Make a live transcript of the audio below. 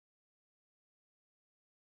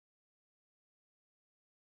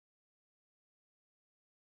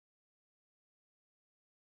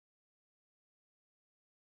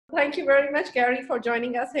Thank you very much, Gary, for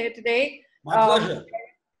joining us here today. My pleasure.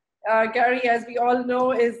 Gary, as we all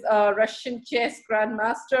know, is a Russian chess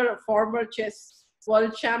grandmaster, a former chess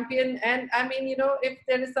world champion. And I mean, if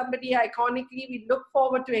there is somebody iconically we look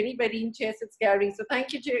forward to anybody in chess, it's Gary. So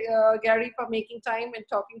thank you, Gary, for making time and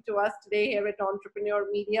talking to us today here at Entrepreneur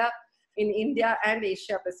Media in India and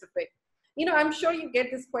Asia Pacific. I'm sure you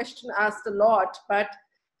get this question asked a lot, but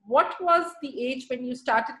what was the age when you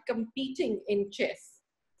started competing in chess?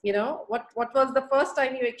 What was the first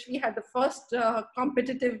time you actually had the first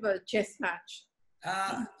competitive chess match?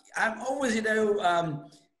 I'm always,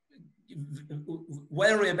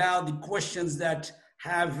 wary about the questions that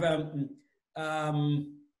have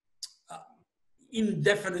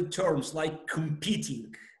indefinite terms like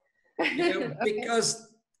competing, Okay. because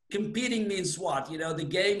competing means what? The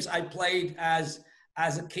games I played as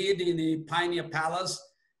a kid in the Pioneer Palace,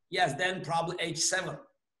 yes, then probably age 7.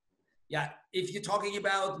 Yeah, if you're talking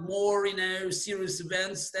about more, serious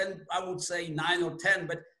events, then I would say 9 or 10.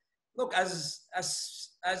 But look, as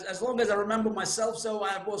long as I remember myself, so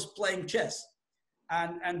I was playing chess,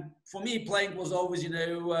 and for me, playing was always,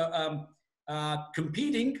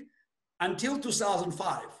 competing until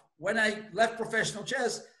 2005. When I left professional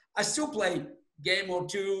chess, I still play game or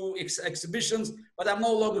two exhibitions, but I'm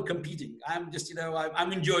no longer competing. I'm just,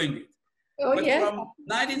 I'm enjoying it. Oh, But yeah. from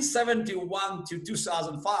 1971 to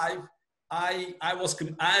 2005. I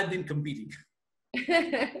had been competing.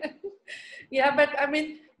 Yeah, but I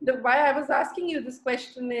mean, why I was asking you this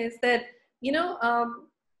question is that,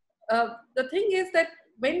 the thing is that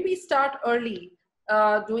when we start early,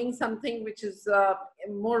 doing something which is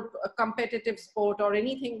more a competitive sport or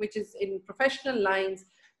anything which is in professional lines,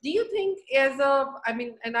 do you think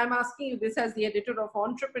and I'm asking you this as the editor of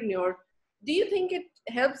Entrepreneur, do you think it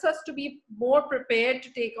helps us to be more prepared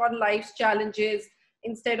to take on life's challenges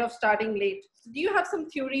instead of starting late? So do you have some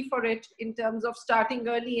theory for it in terms of starting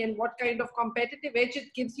early and what kind of competitive edge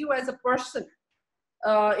it gives you as a person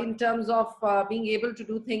in terms of being able to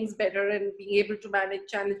do things better and being able to manage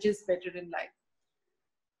challenges better in life?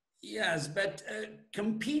 Yes, but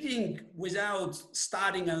competing without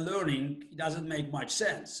starting and learning doesn't make much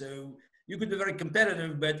sense. So you could be very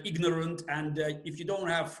competitive but ignorant, and if you don't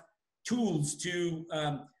have tools to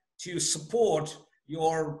support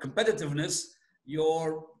your competitiveness,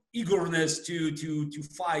 your eagerness to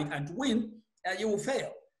fight and to win, you will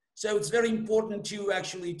fail. So it's very important to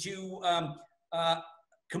actually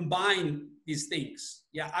combine these things.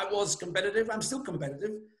 Yeah, I was competitive. I'm still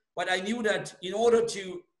competitive, but I knew that in order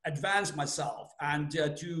to advance myself and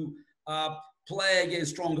to play against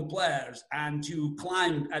stronger players and to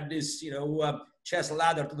climb at this, chess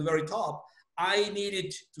ladder to the very top, I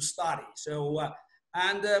needed to study. So,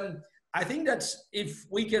 I think that if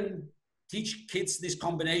we can teach kids this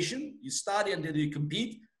combination, you study and then you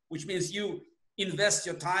compete, which means you invest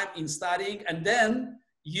your time in studying and then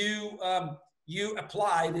you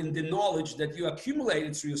apply the knowledge that you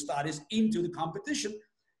accumulated through your studies into the competition.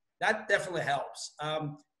 That definitely helps.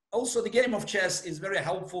 Also, the game of chess is very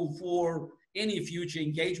helpful for any future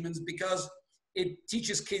engagements because it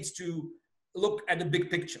teaches kids to look at the big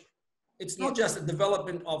picture. It's not just the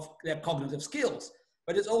development of their cognitive skills,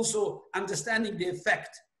 but it's also understanding the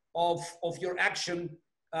effect of your action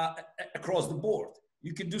across the board.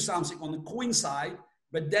 You can do something on the queen side,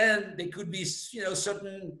 but then there could be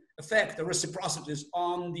certain effect or reciprocities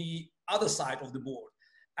on the other side of the board.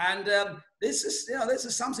 And this is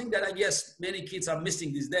something that I guess many kids are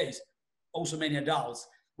missing these days, also many adults.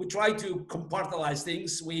 We try to compartmentalize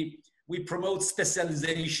things. We promote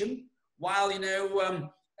specialization while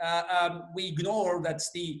we ignore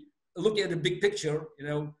that's the looking at the big picture.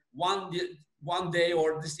 One day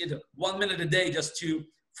or this 1 minute a day just to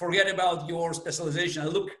forget about your specialization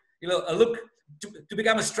and look to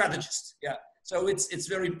become a strategist. Yeah, so it's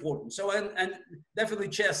very important. So and definitely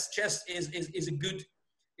chess is a good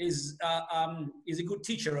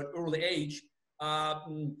teacher at early age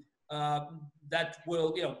that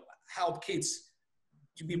will help kids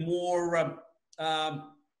to be more to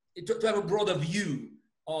have a broader view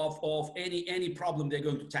of any problem they're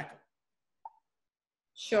going to tackle.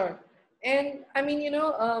 Sure. And I mean,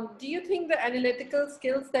 do you think the analytical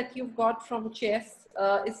skills that you've got from chess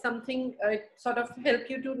is something sort of help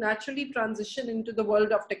you to naturally transition into the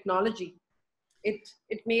world of technology? It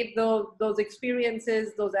made those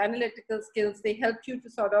experiences, those analytical skills, they helped you to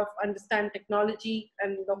sort of understand technology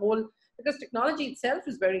and the whole, because technology itself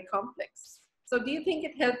is very complex. So do you think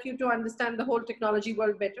it helped you to understand the whole technology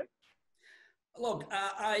world better? Look,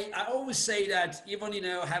 I always say that even,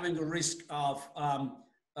 having the risk of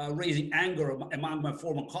raising anger among my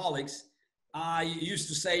former colleagues, I used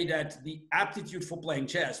to say that the aptitude for playing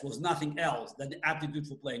chess was nothing else than the aptitude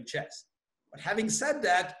for playing chess. But having said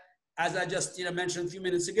that, as I just mentioned a few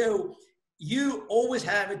minutes ago, you always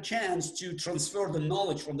have a chance to transfer the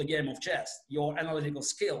knowledge from the game of chess, your analytical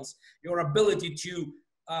skills, your ability to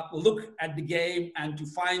look at the game and to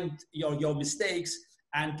find your mistakes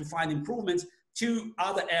and to find improvements to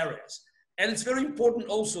other areas. And it's very important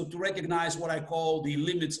also to recognize what I call the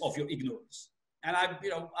limits of your ignorance. And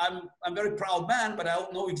I'm a very proud man, but I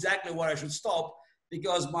don't know exactly where I should stop,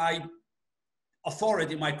 because my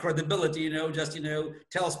authority, my credibility,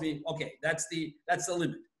 tells me, okay, that's the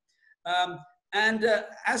limit.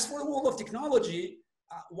 As for the world of technology,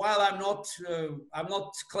 while I'm not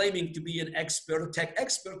claiming to be an expert, a tech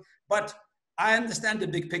expert, but I understand the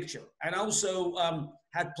big picture. And I also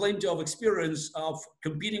had plenty of experience of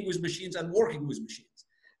competing with machines and working with machines.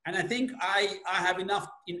 And I think I have enough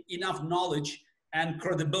knowledge and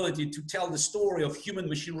credibility to tell the story of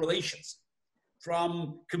human-machine relations,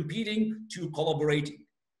 from competing to collaborating.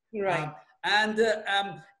 Right.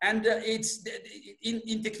 It's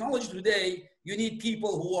in technology today, you need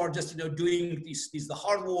people who are just doing the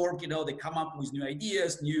hard work. They come up with new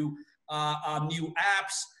ideas, new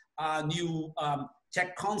apps, new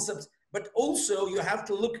tech concepts. But also you have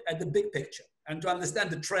to look at the big picture and to understand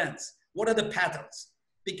the trends. What are the patterns?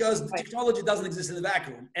 Because the technology doesn't exist in a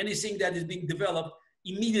vacuum. Anything that is being developed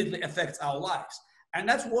immediately affects our lives. And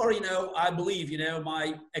that's where, I believe,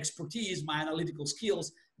 my expertise, my analytical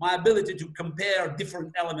skills, my ability to compare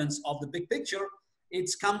different elements of the big picture,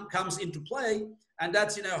 comes into play. And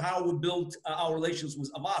that's, how we built our relations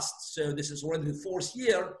with Avast. So this is already the 4th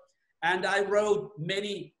year. And I wrote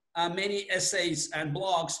many essays and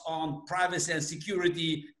blogs on privacy and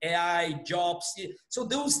security, AI, jobs. So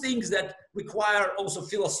those things that require also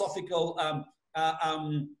philosophical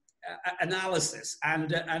analysis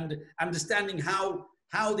and understanding how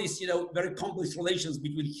these very complex relations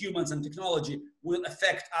between humans and technology will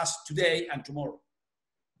affect us today and tomorrow.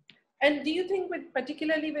 And do you think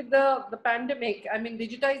particularly with the pandemic, I mean,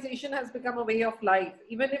 digitization has become a way of life.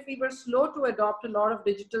 Even if we were slow to adopt a lot of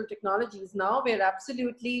digital technologies, now we're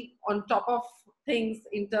absolutely on top of things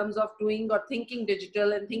in terms of doing or thinking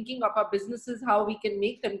digital and thinking of our businesses, how we can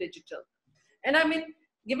make them digital. And I mean,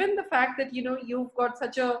 given the fact that, you've got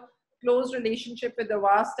such a close relationship with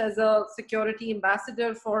Avast as a security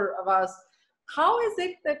ambassador for Avast, how is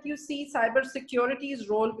it that you see cybersecurity's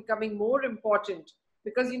role becoming more important?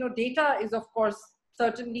 Because, data is, of course,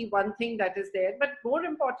 certainly one thing that is there. But more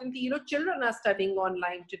importantly, children are studying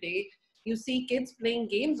online today. You see kids playing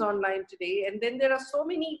games online today. And then there are so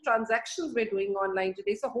many transactions we're doing online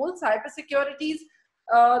today. So whole cybersecurity's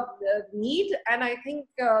need, and I think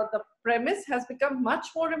the premise has become much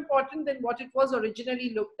more important than what it was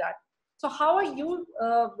originally looked at. So how are you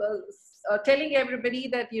telling everybody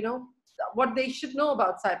that, what they should know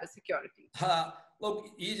about cybersecurity? Look,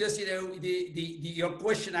 you just, your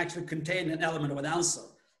question actually contained an element of an answer,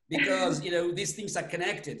 because, these things are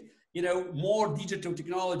connected. More digital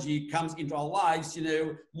technology comes into our lives,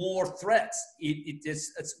 more threats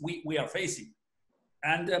we are facing.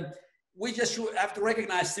 And we just have to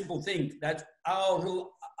recognize simple thing, that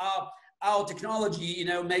our technology,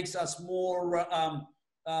 makes us more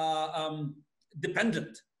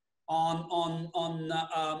dependent on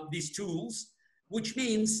these tools, which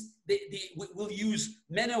means we'll use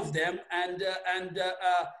many of them, and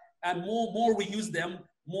more we use them,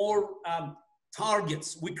 more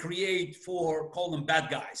targets we create for, call them bad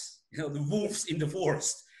guys, the wolves in the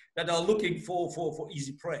forest that are looking for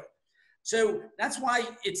easy prey. So that's why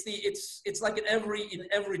it's like in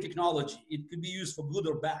every technology, it could be used for good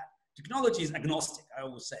or bad. Technology is agnostic, I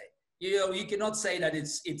always say. You cannot say that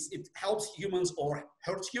it helps humans or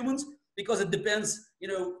hurts humans, because it depends,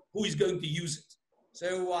 who is going to use it.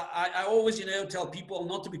 So I always, tell people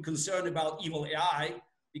not to be concerned about evil AI,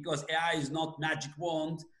 because AI is not magic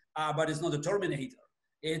wand, but it's not a Terminator.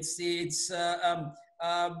 Again,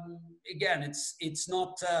 it's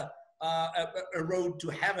not a road to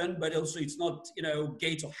heaven, but also it's not,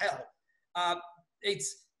 gates of hell.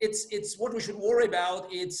 It's what we should worry about.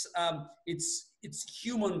 It's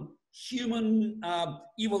human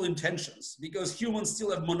evil intentions, because humans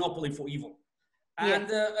still have monopoly for evil. And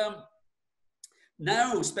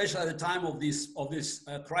now, especially at the time of this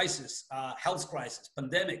crisis, health crisis,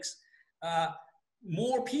 pandemics,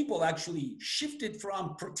 more people actually shifted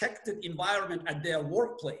from protected environment at their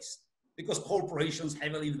workplace, because corporations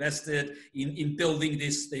heavily invested in building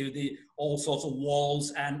all sorts of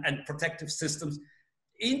walls and protective systems,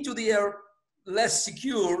 into their less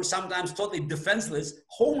secure, sometimes totally defenseless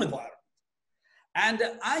home environment. And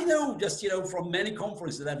I know just, from many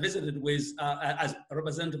conferences that I visited with as a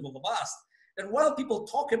representative of Avast, that while people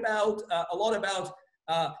talk about a lot about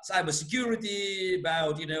cybersecurity,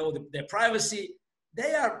 about, their privacy,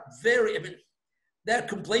 they are very, they're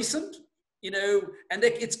complacent, and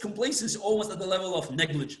it's complacency almost at the level of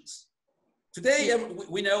negligence. Today,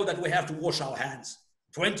 we know that we have to wash our hands.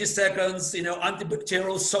 20 seconds,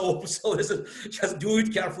 antibacterial soap, so just do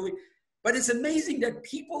it carefully. But it's amazing that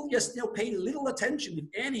people just pay little attention, if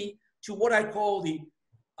any, to what I call the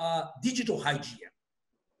digital hygiene.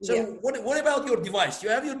 So yeah. What about your device? You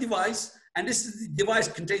have your device, and this device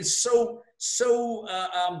contains so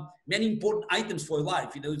many important items for your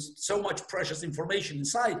life. It's so much precious information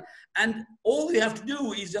inside, and all you have to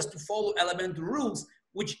do is just to follow elementary rules,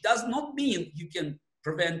 which does not mean you can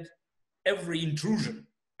prevent every intrusion.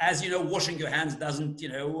 As washing your hands doesn't,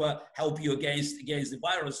 help you against the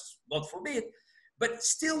virus, God forbid. But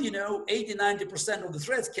still, 80–90% of the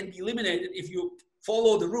threats can be eliminated if you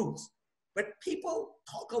follow the rules. But people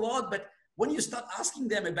talk a lot, but when you start asking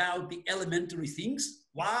them about the elementary things,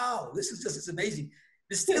 wow, it's amazing.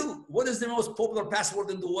 Still, what is the most popular password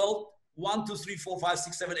in the world? 1, 2, 3, 4, 5,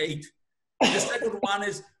 6, 7, 8. The second one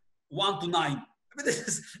is 1 to 9.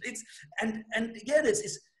 And again,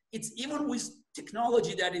 it's even with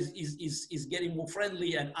technology that is getting more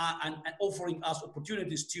friendly and offering us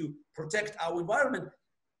opportunities to protect our environment,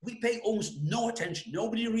 we pay almost no attention.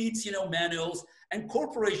 Nobody reads, manuals, and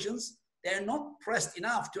corporations, they're not pressed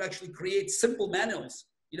enough to actually create simple manuals,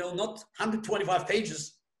 not 125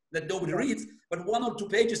 pages that nobody reads, but 1 or 2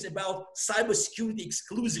 pages about cybersecurity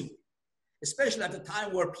exclusively, especially at a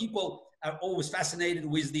time where people are always fascinated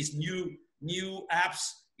with these new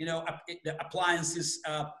apps, the appliances,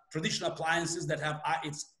 traditional appliances that have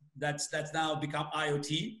that's now become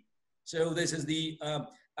IoT. So this is the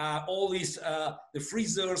all these the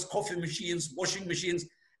freezers, coffee machines, washing machines,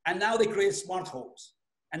 and now they create smart homes.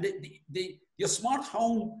 And your smart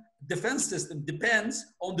home defense system depends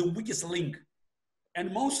on the weakest link,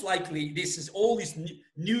 and most likely this is all these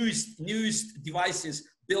newest devices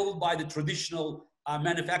built by the traditional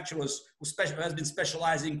manufacturers who has been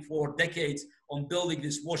specializing for decades on building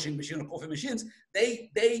this washing machine or coffee machines.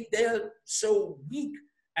 They're so weak,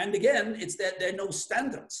 and again, it's that there are no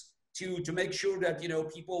standards to make sure that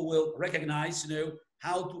people will recognize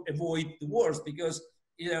how to avoid the worst, because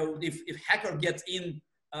if hacker gets in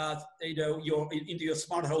into your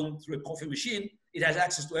smart home through a coffee machine, it has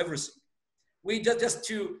access to everything. We just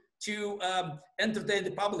to entertain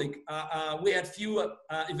the public, we had few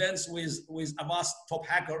events with Avast top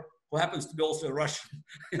hacker, who happens to be also a Russian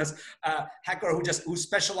hacker who's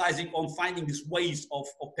specializing on finding these ways of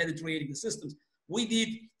penetrating the systems. We did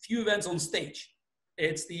few events on stage.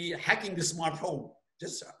 It's the hacking the smart home,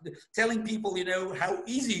 just telling people how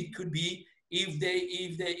easy it could be if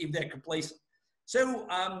they're complacent. So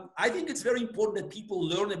I think it's very important that people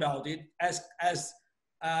learn about it, as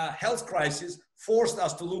health crisis forced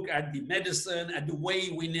us to look at the medicine and the way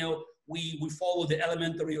we follow the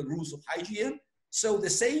elementary rules of hygiene. So the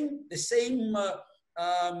same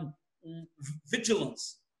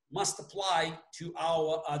vigilance must apply to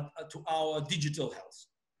our digital health.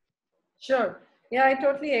 Sure. Yeah, I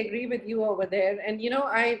totally agree with you over there. And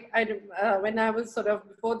when I was sort of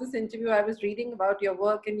before this interview, I was reading about your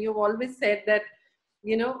work, and you've always said that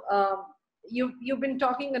you've been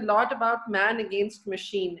talking a lot about man against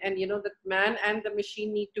machine, and that man and the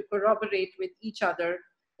machine need to corroborate with each other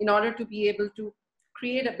in order to be able to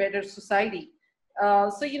create a better society.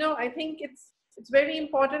 So I think it's very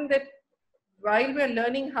important that while we're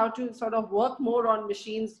learning how to sort of work more on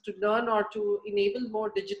machines, to learn or to enable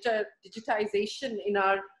more digitization in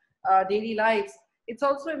our daily lives, it's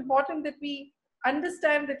also important that we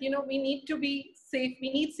understand that we need to be safe.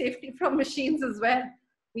 We need safety from machines as well.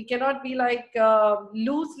 We cannot be like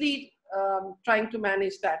loosely trying to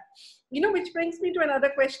manage that. Which brings me to another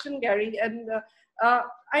question, Gary. And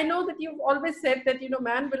I know that you've always said that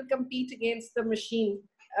man will compete against the machine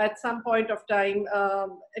at some point of time,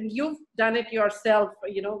 and you've done it yourself.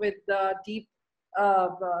 With the deep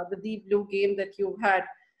blue game that you've had.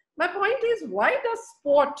 My point is, why does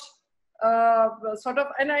sport sort of,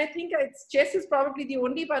 and I think chess is probably the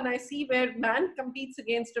only one I see where man competes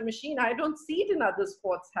against a machine. I don't see it in other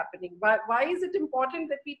sports happening. Why is it important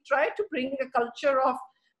that we try to bring a culture of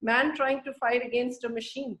man trying to fight against a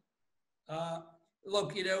machine?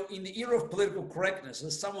 Look, in the era of political correctness,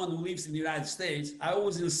 as someone who lives in the United States, I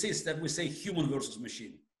always insist that we say human versus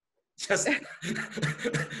machine. Just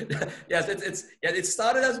yes, it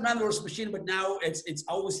started as man versus machine, but now it's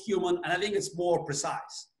always human, and I think it's more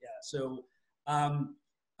precise. Yeah. So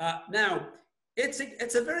now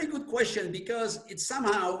It's a very good question because it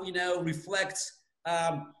somehow, reflects,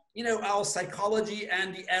 our psychology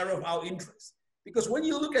and the area of our interest. Because when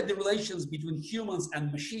you look at the relations between humans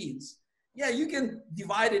and machines, yeah, you can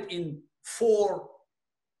divide it in 4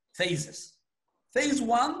 phases. Phase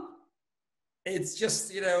 1, it's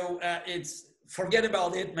just, it's forget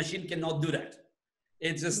about it. Machine cannot do that.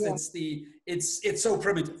 It's just, Yeah. it's so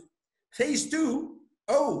primitive. Phase 2,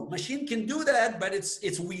 oh, machine can do that, but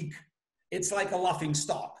it's weak. It's like a laughing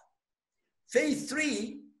stock. Phase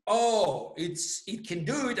 3, oh, it can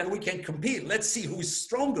do it and we can compete. Let's see who is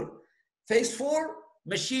stronger. Phase 4,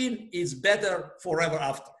 machine is better forever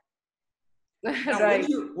after. Now, Right.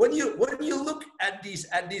 when you look at this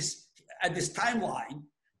timeline,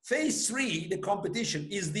 phase 3, the competition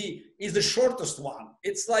is the shortest one.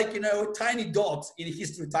 It's like, a tiny dot in a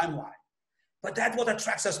history timeline. But that's what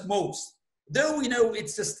attracts us most. Though,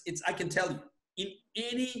 I can tell you, in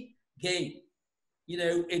any game,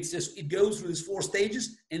 it goes through these 4 stages,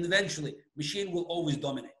 and eventually machine will always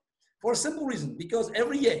dominate. For a simple reason, because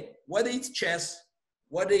every game, whether it's chess,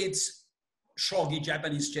 whether it's shogi,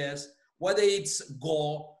 Japanese chess, whether it's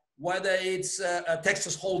Go, whether it's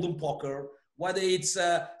Texas Hold'em poker, whether it's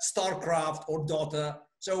StarCraft or Dota,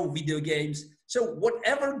 so video games. So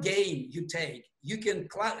whatever game you take, you can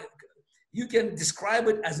describe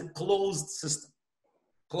it as a closed system.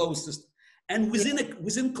 And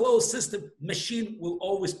within closed system, machine will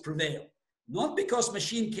always prevail. Not because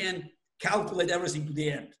machine can calculate everything to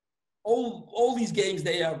the end. All these games,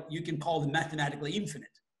 you can call them mathematically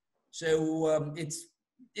infinite. So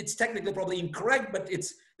it's technically probably incorrect, but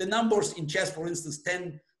it's the numbers in chess, for instance,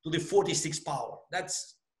 10 to the 46th power.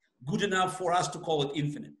 That's good enough for us to call it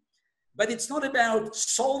infinite. But it's not about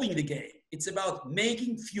solving the game. It's about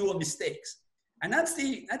making fewer mistakes. And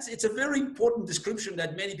it's a very important description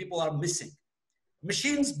that many people are missing.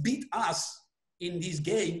 Machines beat us in these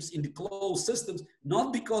games, in the closed systems,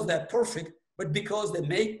 not because they're perfect, but because they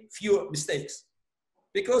make fewer mistakes.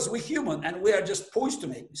 Because we're human and we are just poised to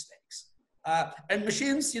make mistakes. And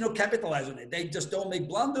machines, capitalize on it. They just don't make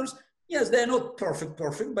blunders. Yes, they're not perfect,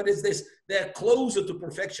 but they're closer to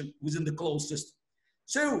perfection within the closed system.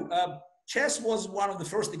 So chess was one of the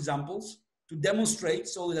first examples to demonstrate,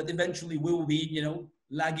 so that eventually we will be,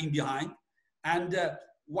 lagging behind. And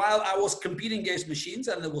while I was competing against machines,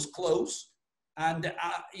 and it was close, and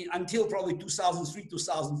until probably 2003,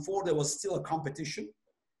 2004, there was still a competition.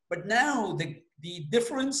 But now the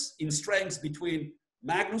difference in strengths between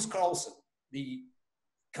Magnus Carlsen, the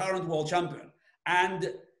current world champion,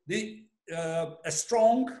 and a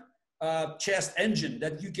strong chess engine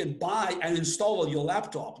that you can buy and install on your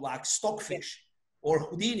laptop, like Stockfish or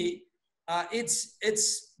Houdini,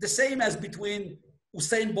 it's the same as between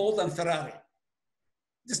Usain Bolt and Ferrari.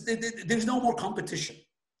 There's no more competition.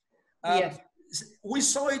 Yes. We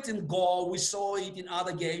saw it in Go, we saw it in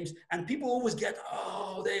other games, and people always get,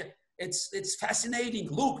 it's fascinating.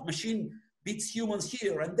 Look, machine beats humans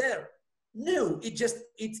here and there. No,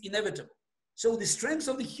 it's inevitable. So the strengths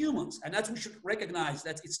of the humans, and that we should recognize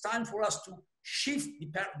that it's time for us to shift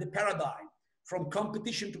the paradigm from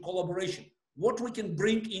competition to collaboration. What we can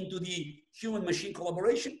bring into the human-machine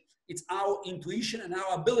collaboration, it's our intuition and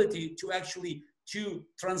our ability to actually to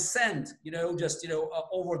transcend,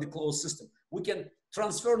 over the closed system. We can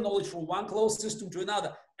transfer knowledge from one closed system to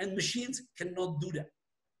another, and machines cannot do that.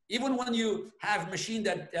 Even when you have a machine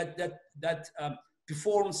that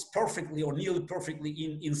performs perfectly or nearly perfectly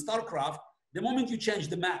in StarCraft, the moment you change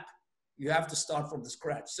the map, you have to start from the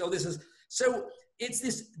scratch. So it's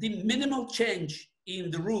the minimal change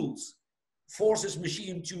in the rules forces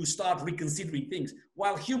machine to start reconsidering things,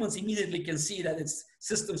 while humans immediately can see that its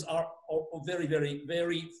systems are very, very,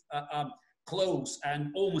 very close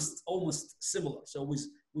and almost similar. So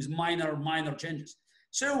with minor changes.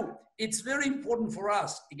 So it's very important for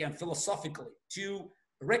us, again, philosophically, to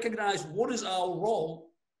recognize what is our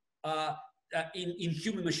role in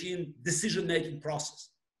human-machine decision-making process.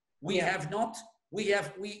 We have not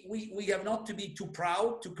to be too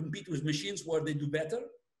proud to compete with machines where they do better,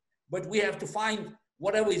 but we have to find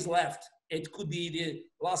whatever is left. It could be the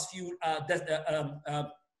last few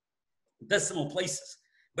decimal places,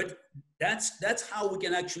 but that's how we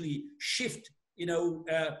can actually shift, an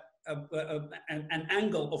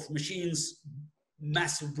angle of machines'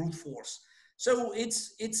 massive brute force. So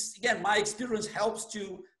it's again, my experience helps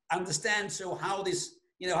to understand how this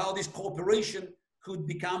cooperation could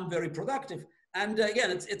become very productive. And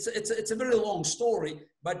again, it's a very long story,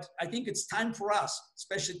 but I think it's time for us,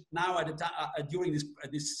 especially now during this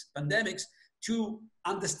pandemics, to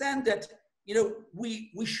understand that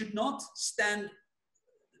we should not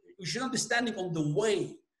be standing on the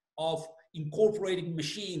way of incorporating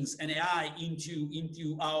machines and AI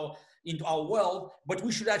into our world, but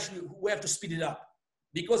we have to speed it up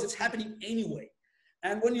because it's happening anyway.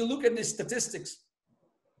 And when you look at the statistics,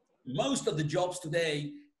 most of the jobs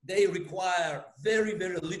today, they require very,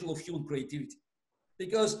 very little of human creativity.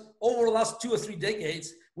 Because over the last 2 or 3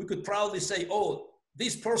 decades, we could proudly say, oh,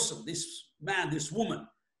 this person, this man, this woman,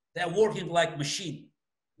 they're working like machine.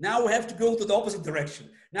 Now we have to go to the opposite direction.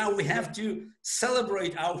 Now we have to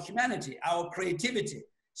celebrate our humanity, our creativity.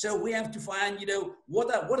 So we have to find, what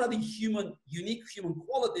are the unique human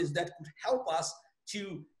qualities that could help us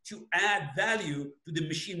to add value to the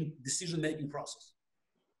machine decision-making process.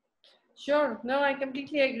 Sure. No, I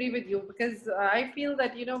completely agree with you, because I feel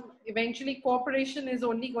that, eventually cooperation is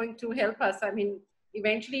only going to help us. I mean,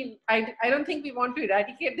 eventually, I don't think we want to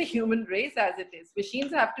eradicate the human race as it is.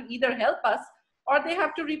 Machines have to either help us or they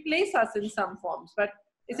have to replace us in some forms, but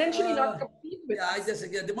essentially not compete with us. I just,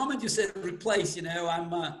 again, the moment you said replace,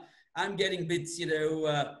 I'm getting bits,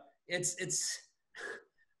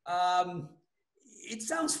 it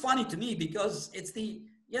sounds funny to me because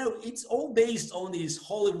it's all based on these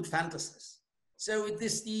Hollywood fantasies. So it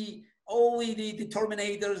is only the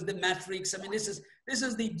Terminators, the Matrix. I mean, this is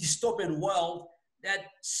the dystopian world that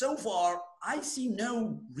so far I see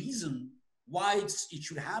no reason why it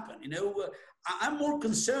should happen. I'm more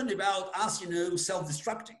concerned about us,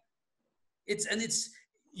 self-destructing. It's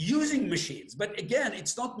using machines, but again,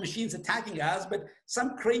 it's not machines attacking us, but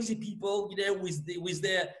some crazy people, with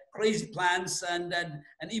their crazy plans and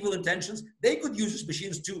evil intentions. They could use these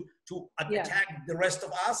machines to attack the rest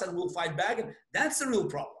of us, and we'll fight back. And that's the real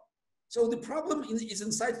problem. So the problem is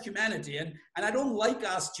inside humanity, and I don't like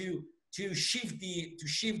us to shift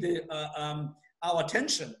our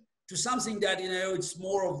attention to something that it's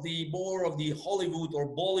more of the Hollywood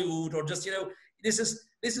or Bollywood, or just this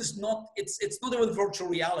is not, it's not even virtual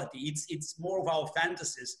reality. It's more of our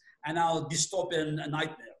fantasies and our dystopian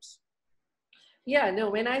nightmares. Yeah, no,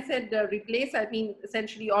 when I said replace, I mean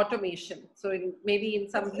essentially automation. So maybe in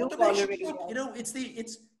some blue collar area.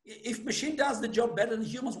 If machine does the job better than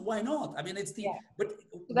humans, why not? I mean, but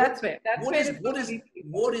so that's what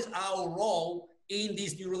is our role in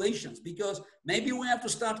these new relations? Because maybe we have to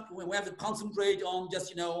concentrate on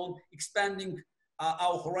just, on expanding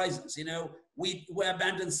our horizons. We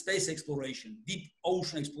abandoned space exploration, deep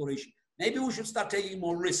ocean exploration. Maybe we should start taking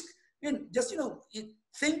more risk. And just,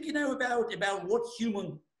 think, about what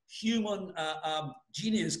human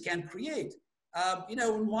genius can create. In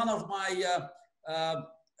one of my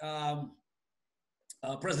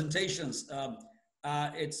presentations,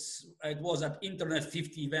 it was at Internet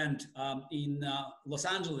 50 event in Los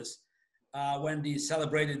Angeles when they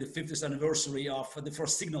celebrated the 50th anniversary of the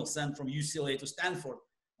first signal sent from UCLA to Stanford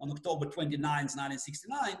on October 29th,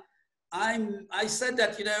 1969. I said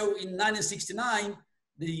that, in 1969,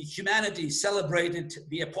 the humanity celebrated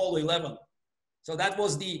the Apollo 11. So that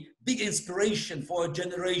was the big inspiration for a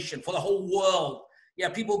generation, for the whole world. Yeah,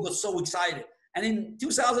 people got so excited. And in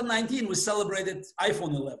 2019, we celebrated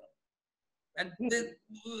iPhone 11. And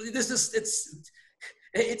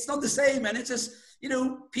it's not the same. And it's just,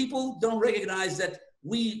 people don't recognize that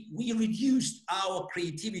we reduced our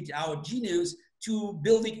creativity, our genius, to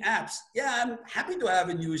building apps. Yeah, I'm happy to have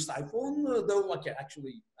a newest iPhone, though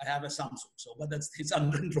actually I have a Samsung, but it's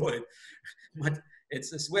under Android. But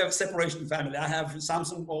we have a separation family. I have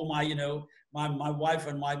Samsung. All my wife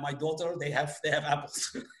and my daughter, they have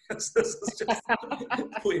apples.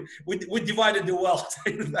 we divided the world.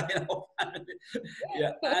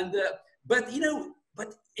 Yeah, and but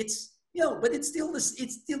it's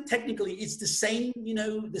still technically it's the same,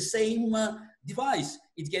 the same device.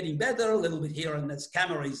 It's getting better a little bit here, and this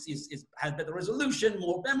camera has better resolution,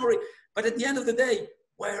 more memory. But at the end of the day,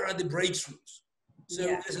 where are the breakthroughs?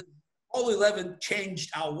 So Apollo 11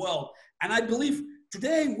 changed our world, and I believe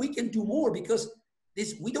today we can do more because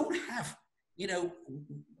we don't have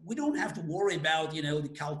to worry about the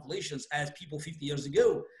calculations as people 50 years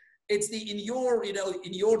ago. It's in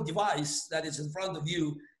your device that is in front of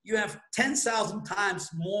you. You have 10,000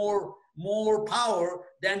 times more power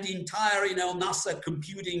than the entire NASA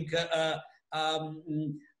computing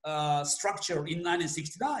structure in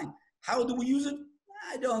 1969. How do we use it?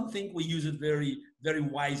 I don't think we use it very, very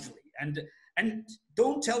wisely. And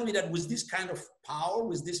don't tell me that with this kind of power,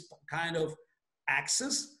 with this kind of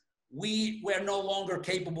access, we were no longer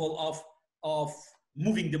capable of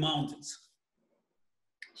moving the mountains.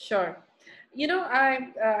 Sure.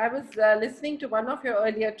 I was listening to one of your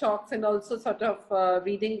earlier talks and also sort of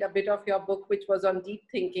reading a bit of your book, which was on deep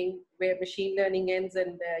thinking, where machine learning ends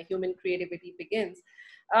and human creativity begins.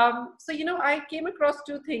 So, I came across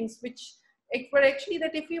two things, which but actually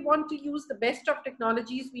that if we want to use the best of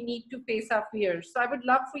technologies, we need to face our fears. So I would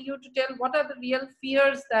love for you to tell what are the real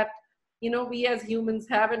fears that, we as humans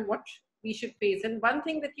have and what we should face. And one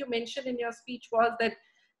thing that you mentioned in your speech was that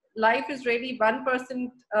life is really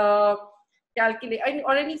 1% calculate,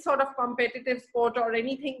 or any sort of competitive sport or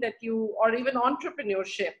anything that or even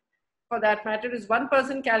entrepreneurship for that matter, is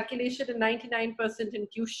 1% calculation and 99%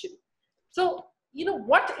 intuition. So,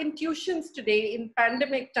 what intuitions today in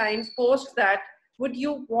pandemic times post that would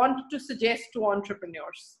you want to suggest to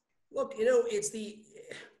entrepreneurs? Look,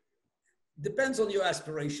 depends on your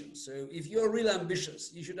aspirations. So if you're really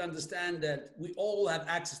ambitious, you should understand that we all have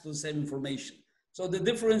access to the same information. So the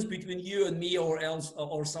difference between you and me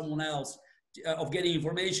or someone else of getting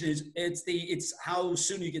information is it's how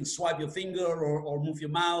soon you can swipe your finger or move your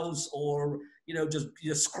mouse or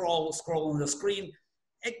just scroll on the screen.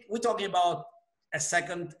 We're talking about a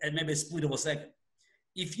second and maybe a split of a second.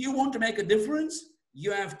 If you want to make a difference,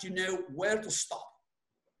 you have to know where to stop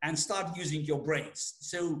and start using your brains.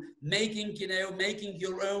 So making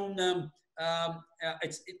your own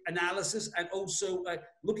analysis and also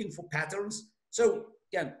looking for patterns. So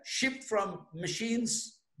again, shift from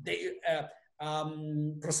machines,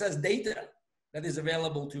 process data that is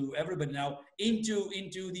available to everybody now into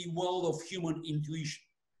the world of human intuition.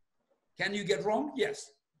 Can you get wrong?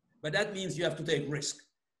 Yes, but that means you have to take risk,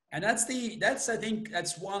 and I think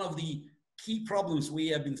that's one of the key problems we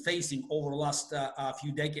have been facing over the last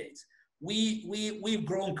few decades. We've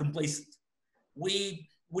grown complacent. We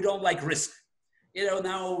don't like risk.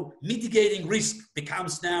 Now mitigating risk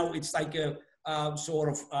becomes now it's like a sort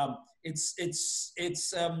of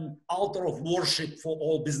it's altar of worship for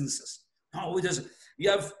all businesses. Now you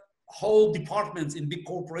have whole departments in big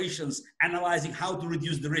corporations analyzing how to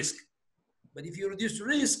reduce the risk. But if you reduce the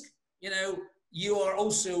risk, you are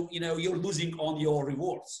also you're losing on your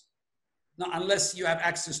rewards. Now, unless you have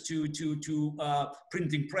access to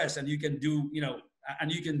printing press and you can do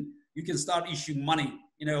and you can start issuing money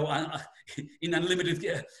in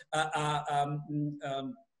unlimited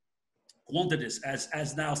quantities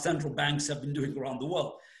as now central banks have been doing around the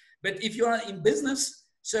world. But if you are in business,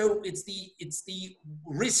 so it's the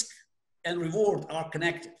risk and reward are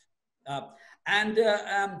connected, and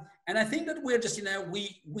I think that we're just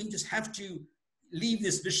we just have to leave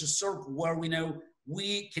this vicious circle where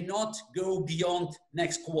we cannot go beyond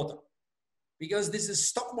next quarter, because this is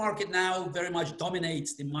stock market now very much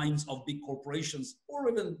dominates the minds of big corporations or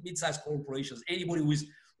even mid-sized corporations. Anybody who is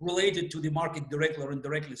related to the market directly or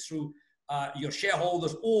indirectly through your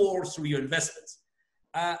shareholders or through your investments.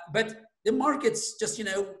 But the markets just,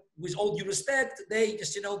 with all due respect, they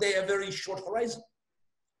just, they have very short horizon.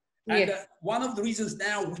 And yes. One of the reasons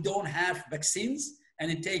now we don't have vaccines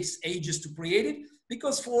and it takes ages to create it,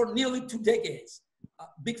 because for nearly 2 decades,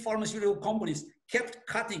 big pharmaceutical companies kept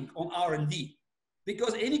cutting on R&D,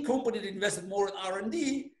 because any company that invested more in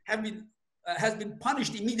R&D has been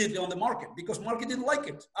punished immediately on the market, because market didn't like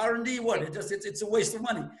it. R&D, it's a waste of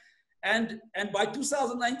money. And by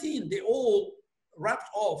 2019, they all wrapped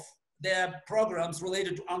off their programs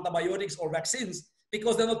related to antibiotics or vaccines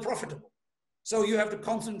because they're not profitable. So you have to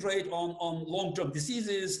concentrate on long-term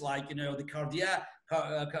diseases like the cardiac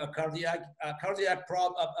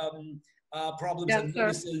problems and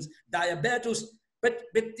medicines, diabetes. But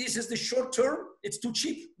this is the short term. It's too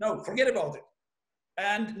cheap. No, forget about it.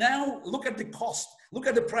 And now look at the cost. Look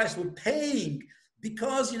at the price we're paying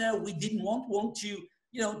because we didn't want to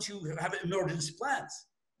to have emergency plans.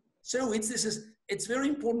 So it's very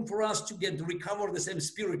important for us to recover the same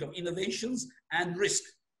spirit of innovations and risk,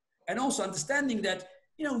 and also understanding that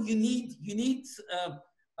you need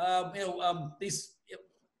this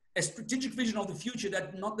a strategic vision of the future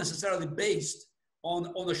that not necessarily based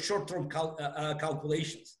on a short-term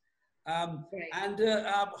calculations. Right. And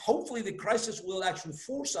hopefully the crisis will actually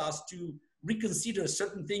force us to reconsider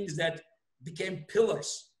certain things that became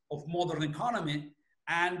pillars of modern economy,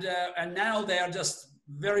 and now they are just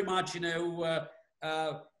very much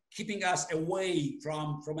keeping us away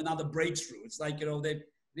from another breakthrough. It's like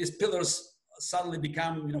these pillars suddenly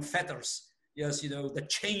become fetters. Yes, that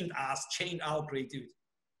chained our creativity.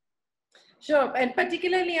 Sure, and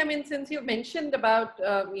particularly, since you mentioned about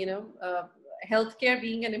healthcare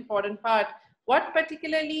being an important part, what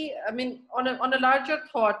particularly, on a larger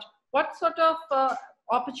thought, what sort of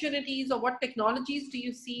opportunities or what technologies do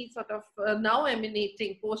you see sort of now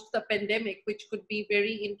emanating post the pandemic, which could be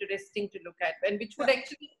very interesting to look at, and which would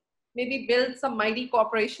actually maybe build some mighty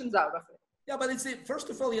corporations out of it? Yeah, but first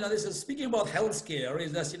of all, this is speaking about healthcare.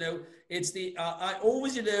 Is that it's the I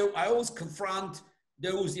always confront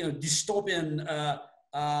those dystopian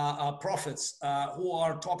prophets who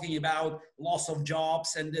are talking about loss of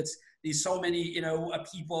jobs, and there's so many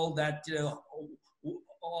people that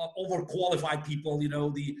overqualified people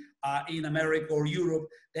in America or Europe,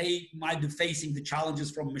 they might be facing the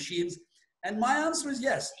challenges from machines. And my answer is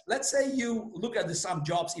yes. Let's say you look at some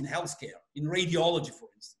jobs in healthcare, in radiology, for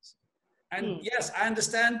instance. And yes, I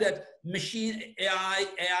understand that machine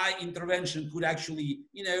AI intervention could actually,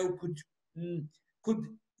 could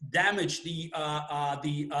damage the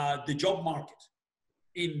job market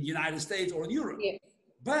in the United States or in Europe. Yes.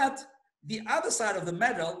 But the other side of the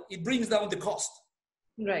medal, it brings down the cost.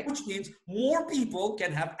 Right. Which means more people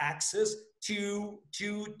can have access to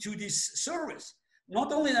this service,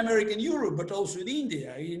 not only in America and Europe, but also in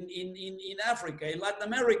India, in Africa, in Latin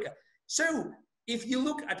America. So if you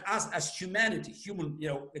look at us as humanity,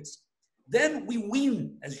 then we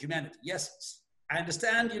win as humanity. Yes, I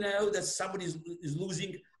understand, that somebody is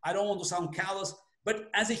losing. I don't want to sound callous,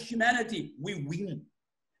 but as a humanity, we win.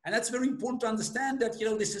 And that's very important to understand that,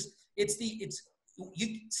 you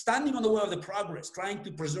standing on the way of the progress, trying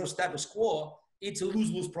to preserve status quo, it's a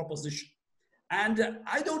lose-lose proposition. And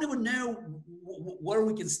I don't even know where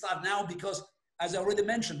we can start now, because as I already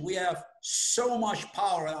mentioned, we have so much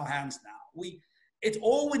power in our hands now.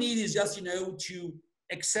 All we need is just, to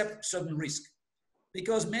accept certain risk,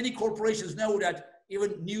 because many corporations know that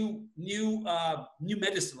even new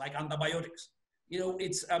medicine like antibiotics, it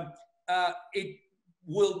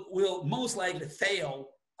will most likely fail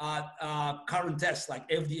current tests like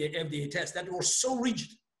FDA tests that were so rigid.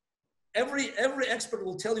 Every expert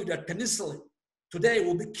will tell you that penicillin today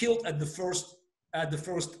will be killed at the first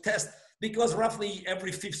test, because roughly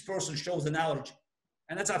every fifth person shows an allergy,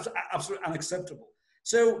 and that's absolutely unacceptable.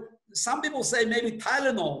 So some people say maybe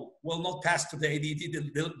Tylenol will not pass today,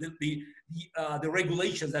 the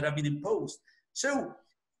regulations that have been imposed. So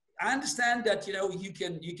I understand that you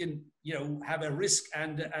can have a risk,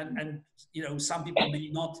 and some people may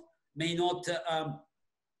not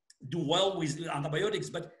do well with antibiotics,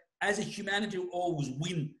 but as a humanity, we always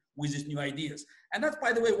win with these new ideas. And that's,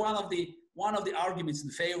 by the way, one of the arguments in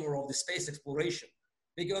favor of the space exploration,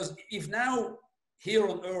 because if now here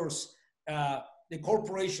on Earth, the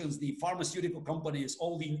corporations, the pharmaceutical companies,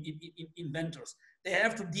 all the inventors, they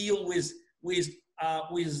have to deal with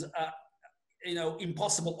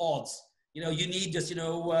impossible odds. You need just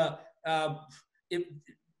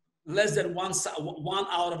less than one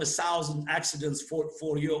out of 1,000 accidents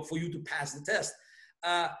for you to pass the test.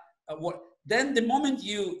 Then the moment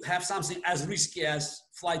you have something as risky as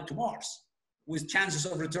flight to Mars, with chances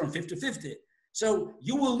of return 50-50, so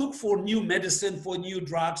you will look for new medicine, for new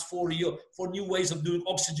drugs, for new ways of doing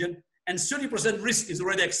oxygen, and 30% risk is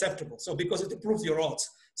already acceptable. So because it improves your odds.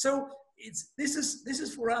 So this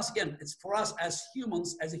is for us, again, it's for us as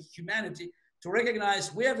humans, as a humanity, to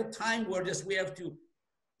recognize we have a time where we have to,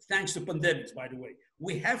 thanks to pandemics, by the way,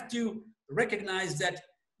 we have to recognize that,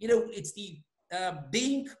 it's the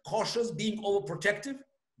being cautious, being overprotective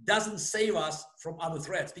doesn't save us from other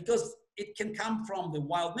threats, because it can come from the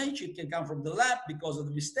wild nature, it can come from the lab because of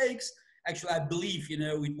the mistakes. Actually, I believe,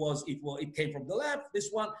 it came from the lab, this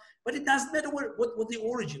one, but it doesn't matter what the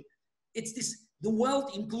origin. It's this, the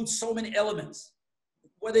world includes so many elements,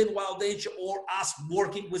 whether in wild nature or us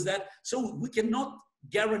working with that. So we cannot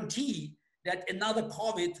guarantee that another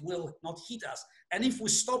COVID will not hit us. And if we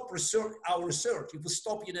stop our research, if we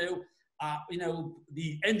stop,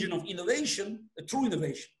 the engine of innovation, a true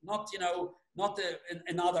innovation, not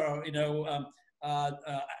another,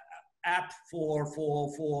 app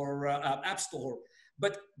for App Store,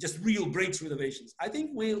 but just real breakthrough innovations. I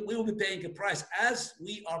think we will be paying a price, as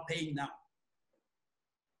we are paying now.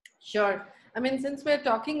 Sure. I mean, since we're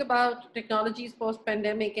talking about technologies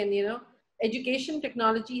post-pandemic, and education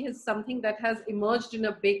technology is something that has emerged in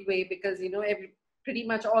a big way, because pretty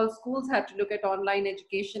much all schools have to look at online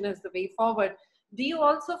education as the way forward. Do you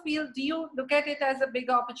look at it as a big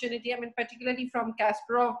opportunity? I mean, particularly from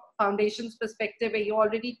Kasparov Foundation's perspective, where you're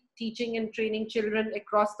already teaching and training children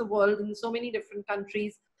across the world in so many different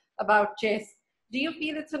countries about chess. Do you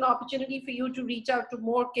feel it's an opportunity for you to reach out to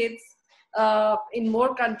more kids in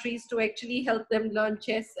more countries to actually help them learn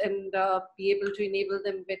chess and be able to enable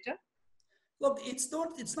them better? Look, it's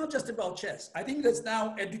not just about chess. I think that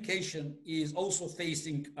now education is also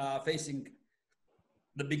facing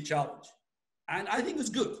the big challenge. And I think it's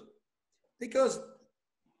good, because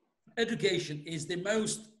education is the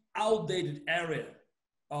most outdated area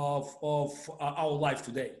of our life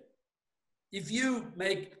today. If you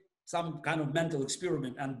make some kind of mental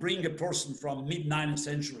experiment and bring a person from mid-19th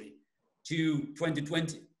century to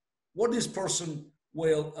 2020, what this person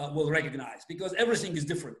will recognize, because everything is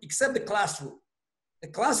different except the classroom. The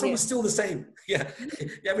classroom is still the same. Yeah,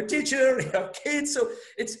 you have a teacher, you have kids, so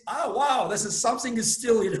it's, oh wow, this is something is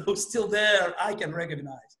still, still there. I can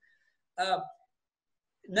recognize.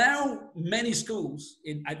 Now many schools,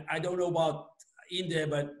 I don't know about India,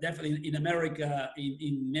 but definitely in America,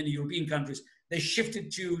 in many European countries, they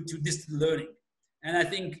shifted to distant learning. And I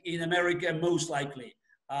think in America, most likely,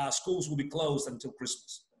 schools will be closed until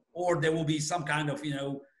Christmas, or there will be some kind of,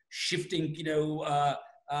 shifting,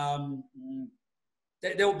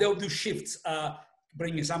 they'll do shifts,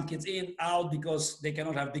 bringing some kids in, out, because they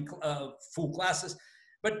cannot have big, full classes.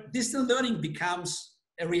 But distant learning becomes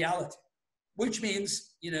a reality, which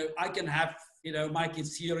means, I can have, my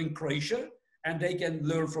kids here in Croatia, and they can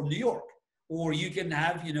learn from New York. Or you can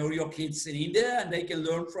have, your kids in India, and they can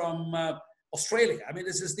learn from Australia. I mean,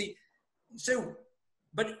 this is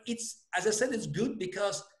but it's, as I said, it's good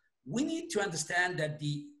because we need to understand that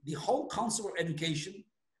the whole concept of education,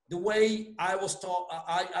 the way I was taught,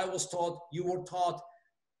 I was taught, you were taught,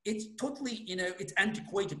 it's totally, it's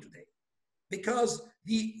antiquated today. Because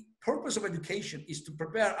the purpose of education is to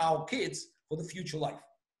prepare our kids for the future life.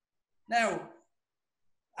 Now,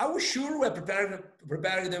 I was sure we're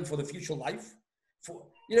preparing them for the future life. For,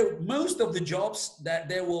 most of the jobs that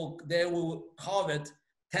they will covet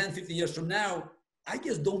 10, 50 years from now, I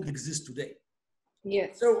guess don't exist today.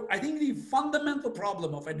 Yes. So I think the fundamental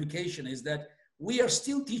problem of education is that we are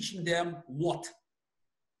still teaching them what,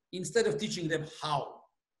 instead of teaching them how.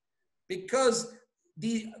 Because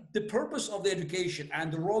the purpose of the education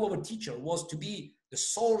and the role of a teacher was to be the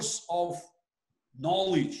source of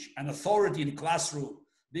knowledge and authority in the classroom,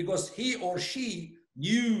 because he or she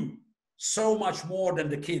knew so much more than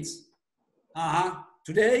the kids.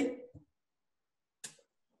 Today,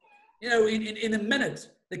 in a minute,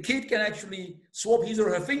 the kid can actually swap his or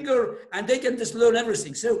her finger and they can just learn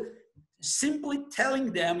everything. So simply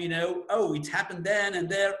telling them, oh, it happened then and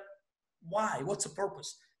there. Why? What's the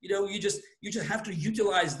purpose? You just have to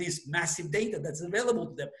utilize this massive data that's available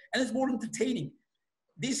to them. And it's more entertaining.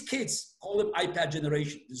 These kids, call them iPad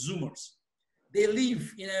generation, the Zoomers. They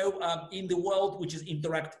live, in the world which is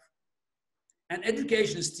interactive. And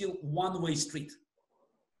education is still one-way street.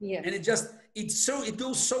 Yeah. And it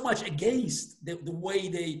goes so much against the way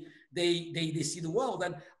they see the world.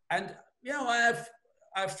 And I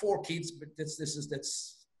have 4 kids, but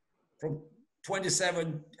that's from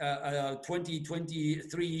 27,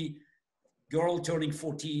 23, girl turning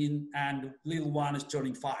 14, and little one is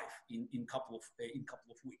turning 5 in couple of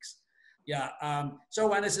weeks. Yeah.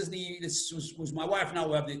 So, and this was my wife. Now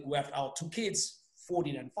we have our 2 kids,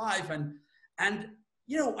 14 and 5, and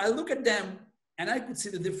I look at them and I could see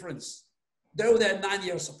the difference, though they're 9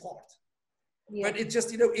 years apart. Yeah. But it's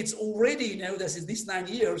just, it's already, this 9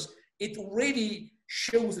 years, it already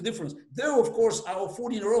shows the difference. Though, of course, our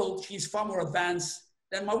 14-year-old, she's far more advanced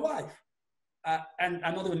than my wife. And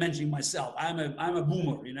I'm not even mentioning myself. I'm a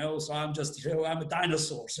boomer, so I'm just, I'm a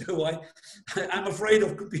dinosaur. So I'm afraid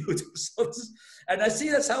of computers. And I see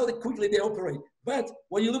that's how quickly they operate. But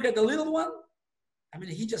when you look at the little one, I mean,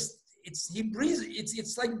 he breathes,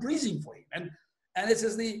 it's like breathing for him. And this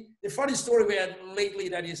is the funny story we had lately,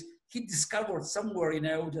 that is, he discovered somewhere,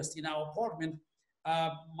 just in our apartment,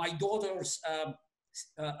 my daughter's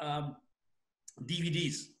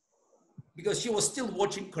DVDs, because she was still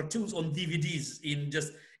watching cartoons on DVDs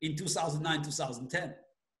in 2009, 2010.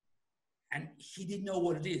 And he didn't know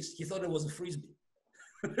what it is. He thought it was a Frisbee.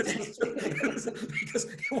 Because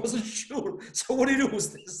he wasn't sure. So what do you do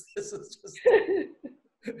with this? This is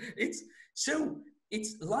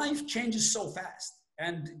just, life changes so fast.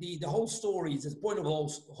 And the whole story, the point of the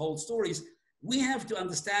whole story is, we have to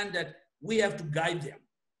understand that we have to guide them.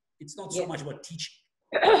 It's not so much about teaching.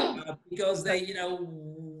 Because they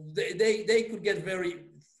could get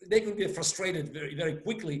frustrated very, very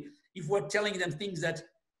quickly if we're telling them things that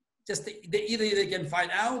just either they can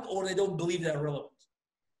find out or they don't believe they're relevant.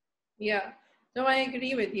 Yeah, no, I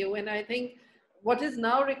agree with you. And I think what is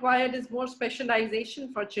now required is more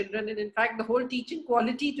specialization for children. And in fact, the whole teaching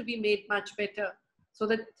quality to be made much better, so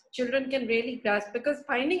that children can really grasp, because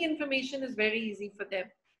finding information is very easy for them.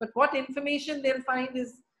 But what information they'll find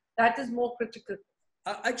is more critical.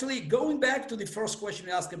 Actually, going back to the first question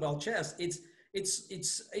you asked about chess,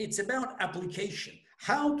 it's about application.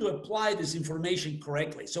 How to apply this information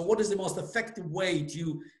correctly. So what is the most effective way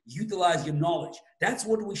to utilize your knowledge? That's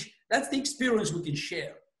that's the experience we can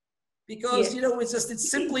share. Because, it's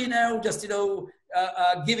simply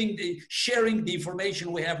sharing the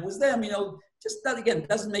information we have with them, just that, again,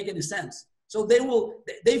 doesn't make any sense. So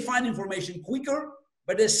they find information quicker,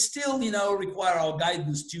 but they still, require our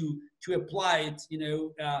guidance to apply it,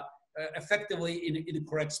 effectively in the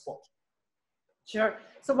correct spot. Sure.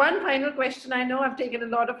 So one final question. I know I've taken a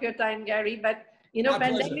lot of your time, Gary, but you know, My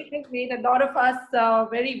pleasure. pandemic has made a lot of us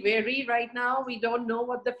very wary right now. We don't know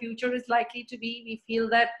what the future is likely to be. We feel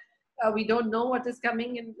that we don't know what is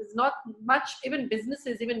coming, and there's not much. Even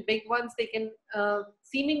businesses, even big ones, they can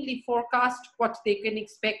seemingly forecast what they can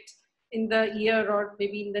expect in the year or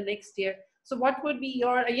maybe in the next year. So, what would be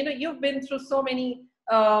your? You know, you've been through so many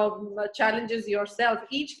challenges yourself.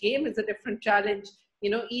 Each game is a different challenge. You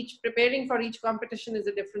know, each preparing for each competition is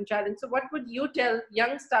a different challenge. So, what would you tell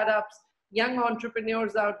young startups, young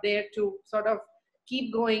entrepreneurs out there to sort of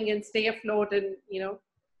keep going and stay afloat and, you know,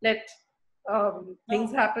 let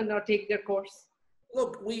things happen or take their course?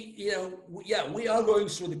 Look, we are going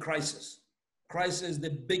through the crisis. Crisis, the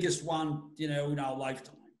biggest one, you know, in our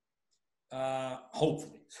lifetime.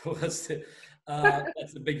 Hopefully, so that's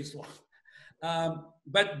the biggest one.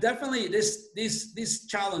 But definitely, this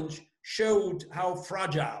challenge showed how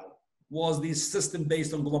fragile was this system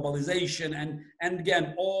based on globalization, and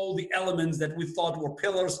again, all the elements that we thought were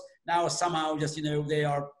pillars now somehow just, you know, they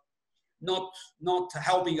are not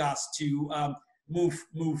helping us to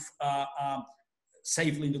move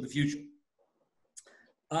safely into the future.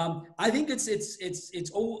 I think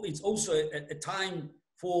it's also a time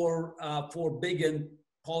for big and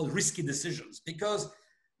risky decisions, because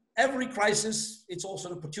every crisis, it's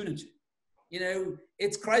also an opportunity. You know,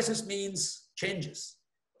 its crisis means changes.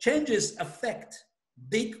 Changes affect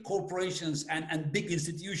big corporations and big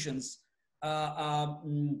institutions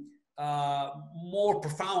more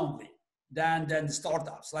profoundly than the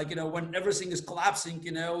startups. Like, you know, when everything is collapsing,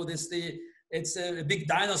 you know, it's a big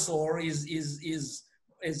dinosaur is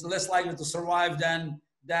less likely to survive than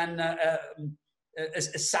a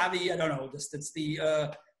savvy, I don't know, it's the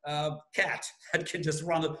cat that can just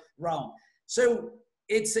run around. So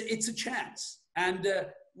it's a chance. And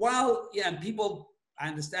while, yeah, people, I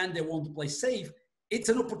understand they want to play safe, it's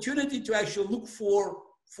an opportunity to actually look for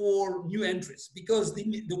new entries, because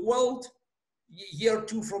the world year or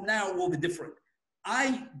two from now will be different.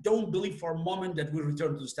 I don't believe for a moment that we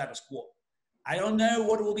return to the status quo. I don't know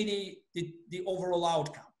what will be the overall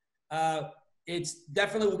outcome. It's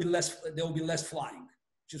definitely will be less. There will be less flying,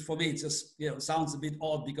 which is, for me, it's just, you know, sounds a bit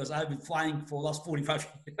odd because I've been flying for the last 45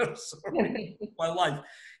 years of my life.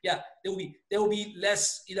 Yeah, there will be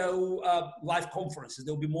less, you know, live conferences.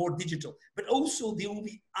 There will be more digital, but also there will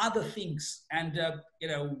be other things. And you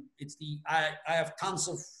know, I have tons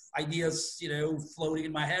of ideas, you know, floating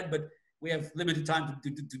in my head, but we have limited time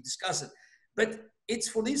to discuss it. But it's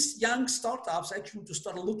for these young startups actually to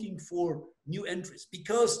start looking for new entries,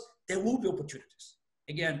 because there will be opportunities.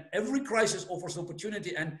 Again, every crisis offers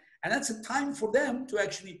opportunity, and that's a time for them to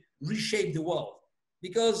actually reshape the world.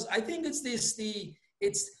 Because I think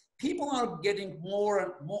it's people are getting more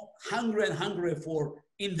and more hungry and hungry for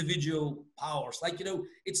individual powers. Like, you know,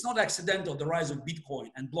 it's not accidental, the rise of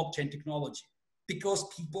Bitcoin and blockchain technology, because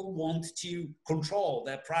people want to control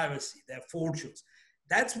their privacy, their fortunes.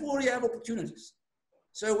 That's where you have opportunities.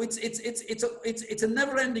 So it's a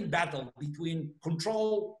never-ending battle between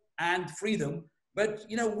control and freedom. But,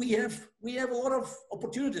 you know, we have a lot of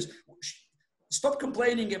opportunities. Stop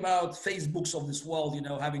complaining about Facebooks of this world, you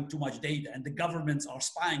know, having too much data and the governments are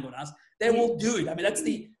spying on us. They won't do it. I mean, that's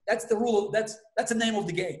the rule. That's the name of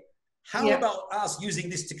the game. How about us using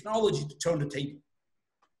this technology to turn the table?